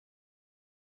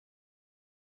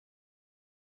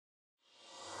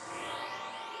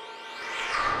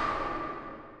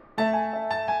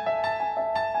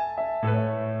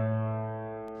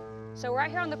right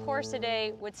here on the course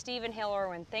today with Steve and Hale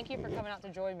Irwin. Thank you for coming out to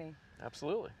join me.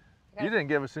 Absolutely. You didn't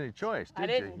give us any choice, did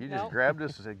you? You just grabbed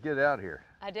us and said, get out here.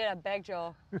 I did. I begged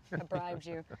y'all. I bribed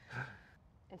you.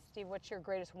 And Steve, what's your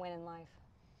greatest win in life?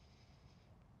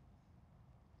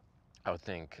 I would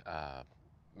think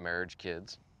marriage,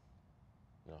 kids,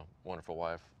 wonderful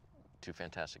wife, 2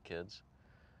 fantastic kids.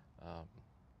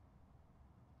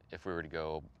 If we were to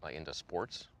go into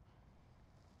sports,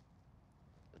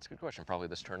 that's a good question. Probably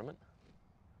this tournament,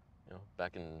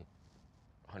 back in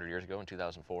 100 years ago in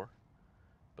 2004.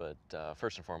 But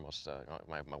first and foremost,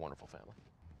 my wonderful family.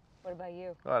 What about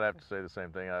you? Well, I'd have to say the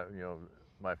same thing.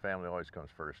 My family always comes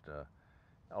first.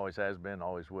 Always has been,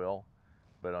 always will.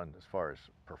 But as far as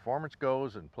performance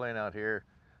goes and playing out here,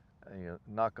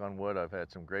 knock on wood, I've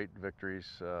had some great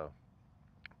victories.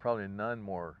 Probably none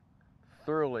more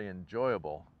thoroughly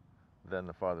enjoyable than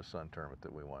the father-son tournament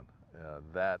that we won.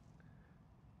 That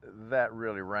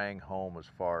really rang home as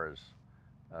far as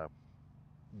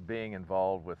being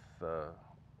involved with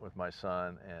my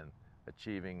son and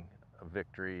achieving a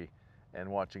victory and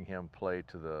watching him play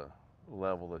to the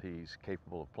level that he's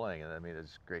capable of playing. And I mean,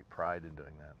 it's great pride in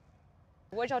doing that.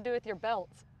 What'd y'all do with your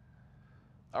belts?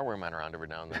 I wear mine around every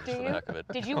now and then just for the heck of it.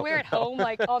 Did you wear it home,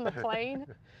 like on the plane?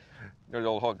 The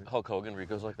old Hulk Hogan where he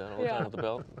goes like that all the time with the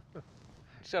belt.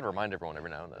 Just got to remind everyone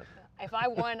every now and then. If I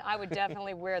won, I would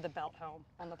definitely wear the belt home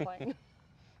on the plane.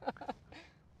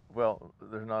 Well,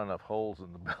 there's not enough holes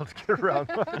in the belt to get around.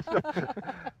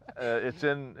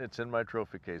 It's in my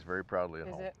trophy case, very proudly at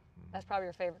home. Is it? That's probably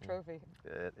your favorite trophy.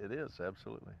 It is,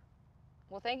 absolutely.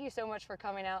 Well, thank you so much for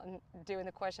coming out and doing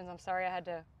the questions. I'm sorry I had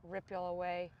to rip y'all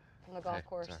away from the golf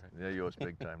course. Right. Yeah, you owe us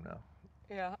big time now.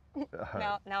 Yeah.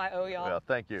 Now I owe y'all. Well,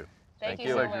 thank you. Thank you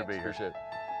so much. Pleasure to be here. Appreciate it.